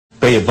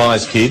Be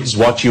advised, kids,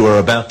 what you are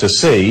about to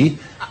see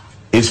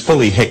is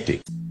fully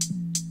hectic.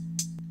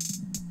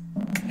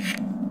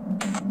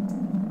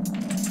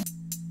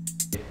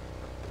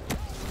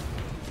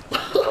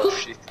 Oh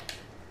shit.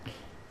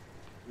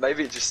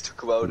 Maybe it just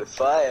took a while to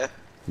fire.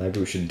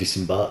 Maybe we should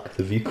disembark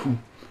the vehicle.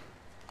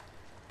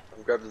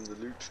 I'm grabbing the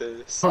loot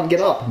first. Can't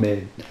get up,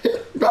 man.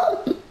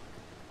 Run!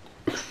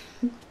 I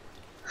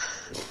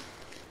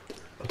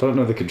don't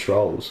know the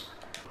controls.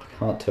 I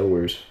can't tell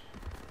where he's...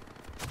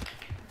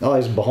 Oh,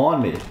 he's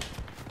behind me.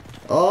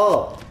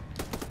 Oh!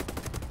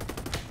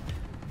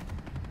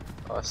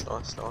 Nice,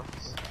 nice,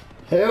 nice.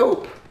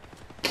 Help!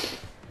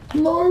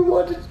 No,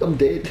 what is... I'm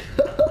dead.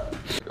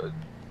 Good.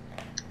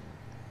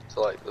 To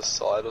like the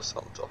side or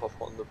something to hop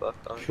on the back.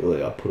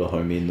 Surely I put a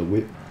homie in the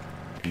whip.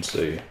 You can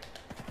see.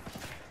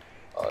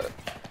 Oh, yeah.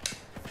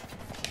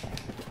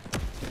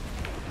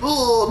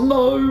 Oh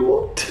no,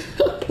 what?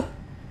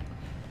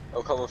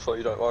 I'm coming for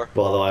you, don't worry.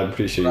 By the way, I'm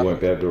pretty sure you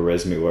won't be able to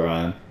res me where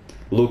I am.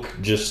 Look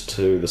just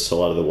to the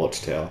side of the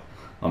watchtower.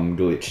 I'm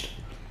glitched.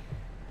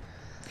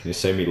 Can you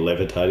see me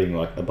levitating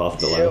like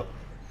above the ladder?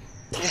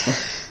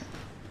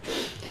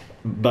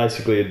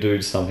 Basically a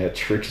dude somehow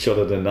trick shot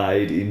a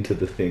grenade into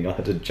the thing. I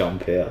had to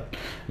jump out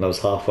and I was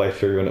halfway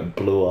through and it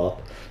blew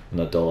up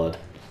and I died.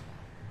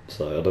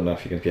 So I don't know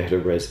if you're going to be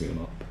able to res me or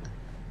not.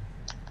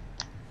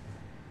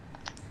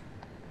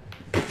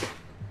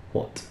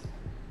 What?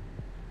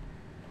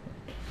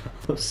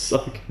 I'm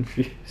so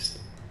confused.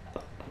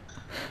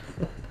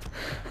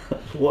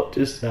 What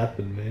just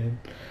happened, man?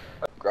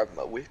 Grab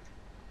my whip.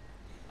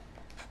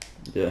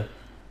 Yeah.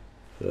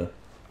 Yeah.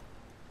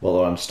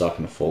 Well, I'm stuck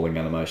in a falling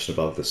animation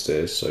above the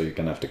stairs, so you're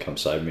gonna have to come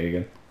save me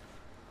again.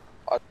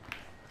 I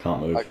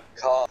can't move. I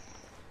can't.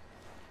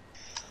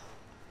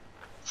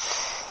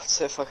 Let's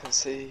see if I can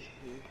see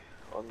you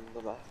on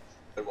the map.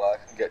 Well, I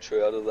can get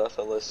you out of that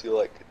unless you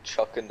like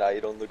chuck a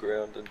nade on the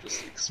ground and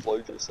just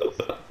explode yourself.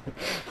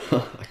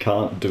 I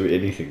can't do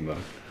anything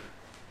though.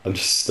 I'm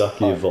just stuck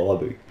here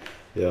vibing.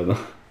 Yeah, I know.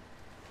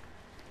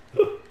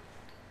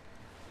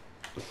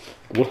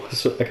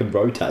 What? I can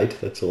rotate.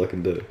 That's all I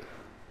can do.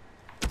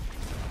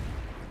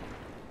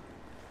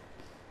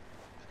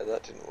 And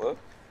that didn't work.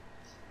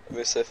 Let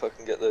me see if I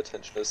can get the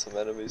attention of some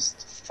enemies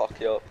to fuck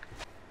you up.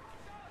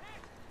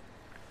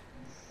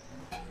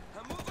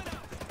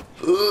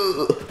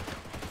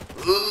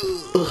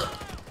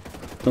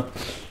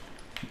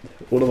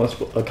 What am I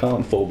I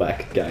can't fall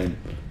back, game.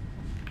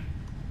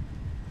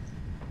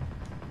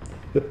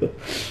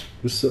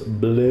 What's up,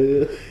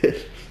 blue?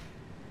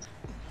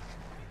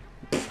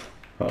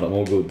 Right, I'm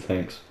all good,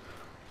 thanks.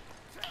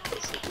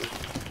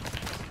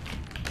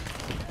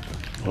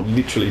 I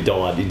literally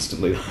died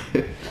instantly.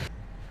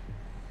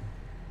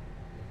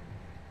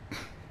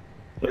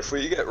 If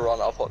we get run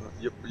up on,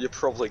 you're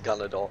probably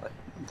gonna die.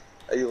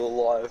 Are you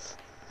alive?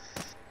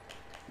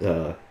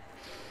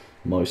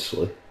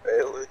 Mostly.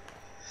 Really?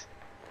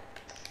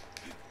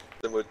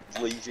 Then we're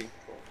leaving.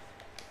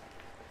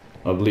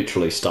 I'm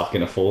literally stuck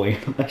in a falling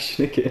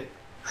animation again.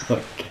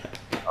 Okay.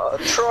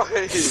 Try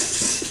it!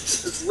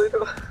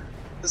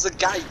 There's a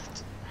gate!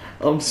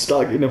 I'm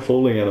stuck in a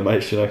falling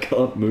animation, I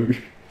can't move.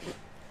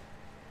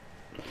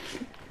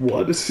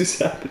 Why does this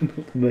happen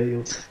to me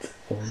all the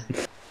time?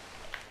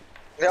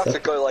 You have to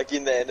go like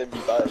in the enemy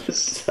base.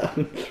 It's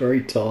happened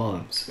 3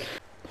 times.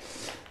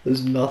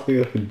 There's nothing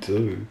I can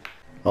do.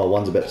 Oh,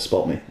 one's about to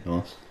spot me.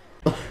 Nice.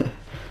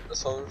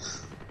 This one.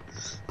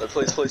 No,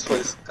 please, please,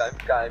 please.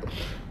 Game.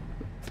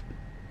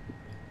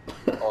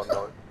 Oh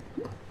no.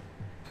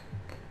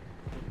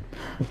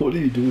 What are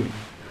you doing?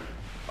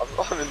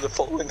 I'm in the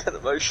falling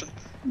animation.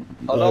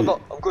 Oh no, I'm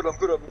not. I'm good, I'm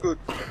good, I'm good.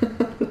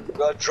 I'm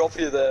gonna drop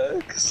you there,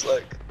 cause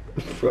like...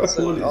 Bro, what is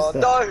oh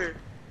that? no!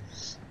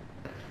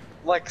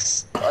 Like,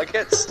 I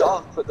get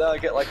stuck, but then I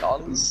get like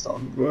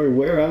unstuck. Bro,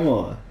 where am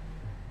I?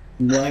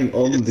 I'm laying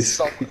on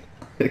this...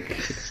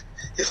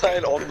 You're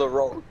laying on the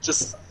rock,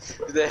 just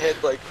with your head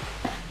like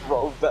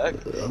rolled back.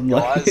 I'm Your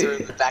like... eyes are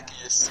in the back of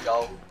your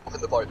skull. Hop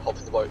in the boat, hop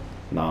in the boat.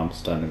 No, I'm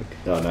standing...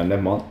 Oh no,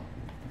 never mind.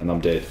 And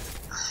I'm dead.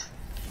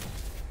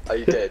 Are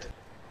you dead?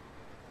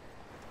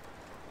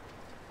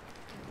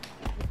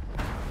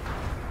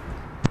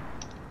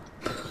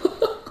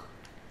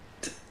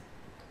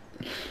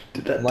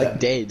 Did that Like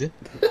dead?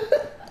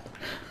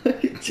 I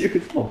hit you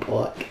with my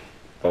bike.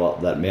 Go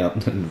up that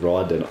mountain and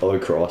ride then. Oh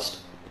Christ.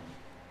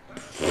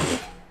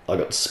 I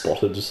got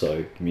spotted, so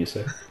give me a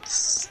sec.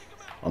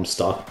 I'm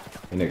stuck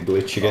in a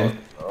glitch again.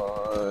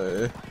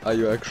 Are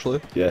you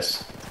actually?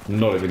 Yes. I'm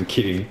not even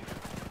kidding.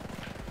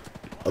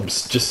 I'm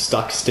just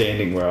stuck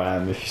standing where I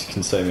am, if you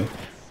can see me.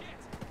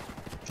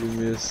 Give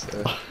me a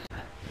sec.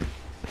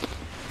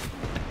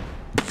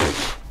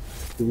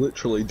 You're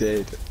literally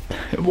dead.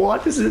 Why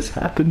does this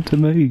happen to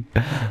me?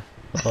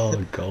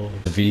 Oh god.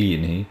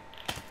 Civilian here.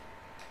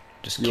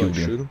 Just killed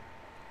him.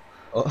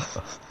 Oh.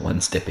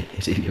 One step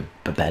ahead of you,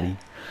 baddie.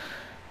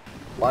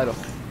 Later.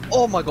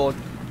 Oh my god,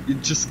 you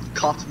just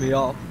cut me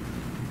up.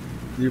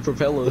 Your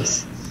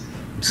propellers.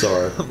 I'm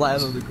sorry. I'm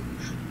laying on the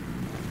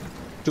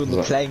doing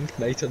the plank,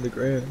 mate, on the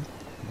ground.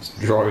 It's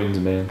drones,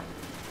 man.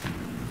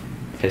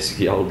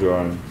 Pesky old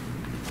drone.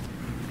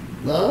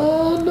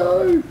 Oh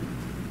no!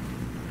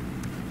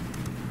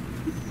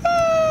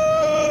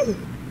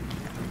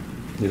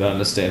 You don't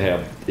understand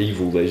how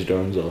evil these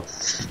drones are.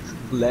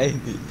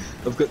 Lady,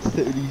 I've got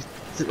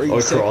 33 Oh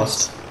seconds.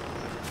 Christ.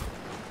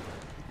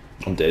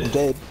 I'm dead. I'm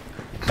dead.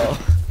 Oh.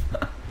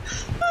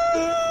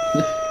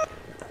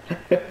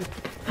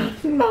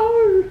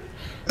 No!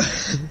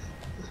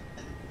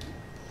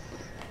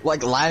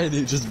 Like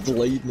Lady just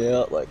bleeding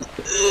out, like.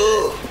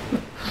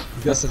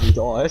 I'm guessing he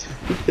died.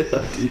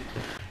 Yeah, dude.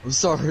 I'm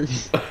sorry.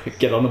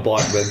 Get on the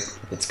bike then.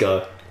 Let's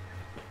go.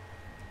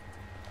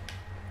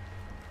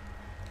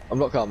 I'm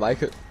not gonna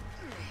make it.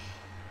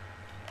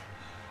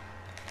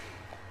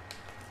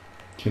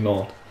 You're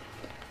not.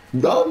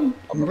 Run!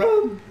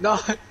 Run! No,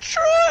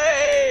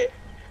 Troy!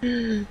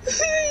 I'm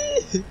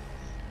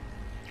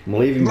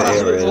leaving the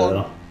area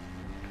now.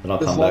 And I'll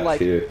There's come one back like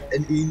for you.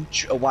 an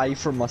inch away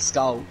from my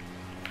skull.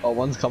 Oh,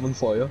 one's coming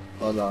for you.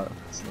 Oh no.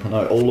 I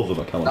know, all of them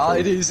are coming No, for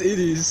it you. is, it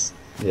is.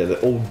 Yeah, they're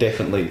all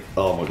definitely...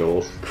 Oh my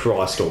god.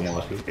 Christ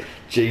almighty.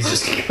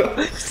 Jesus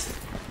Christ.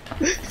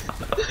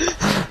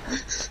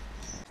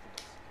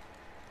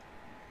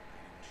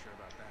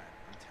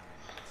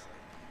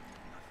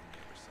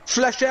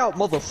 Flash out,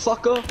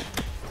 motherfucker!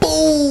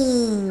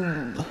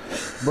 Boom!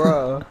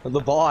 Bruh, the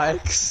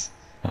bikes.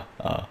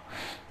 I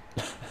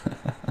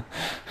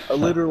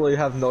literally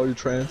have no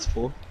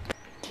transport.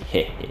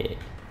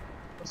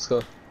 Let's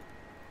go.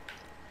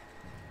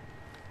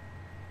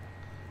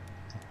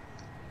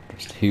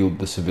 Just healed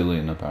the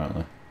civilian,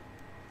 apparently.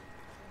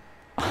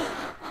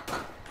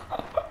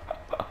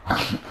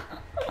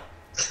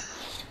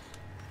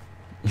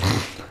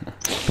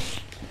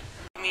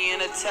 Me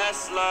in a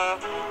Tesla,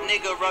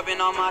 nigga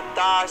rubbing on my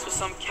thighs with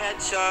some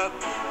ketchup.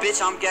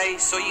 Bitch, I'm gay,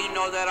 so you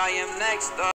know that I am next up.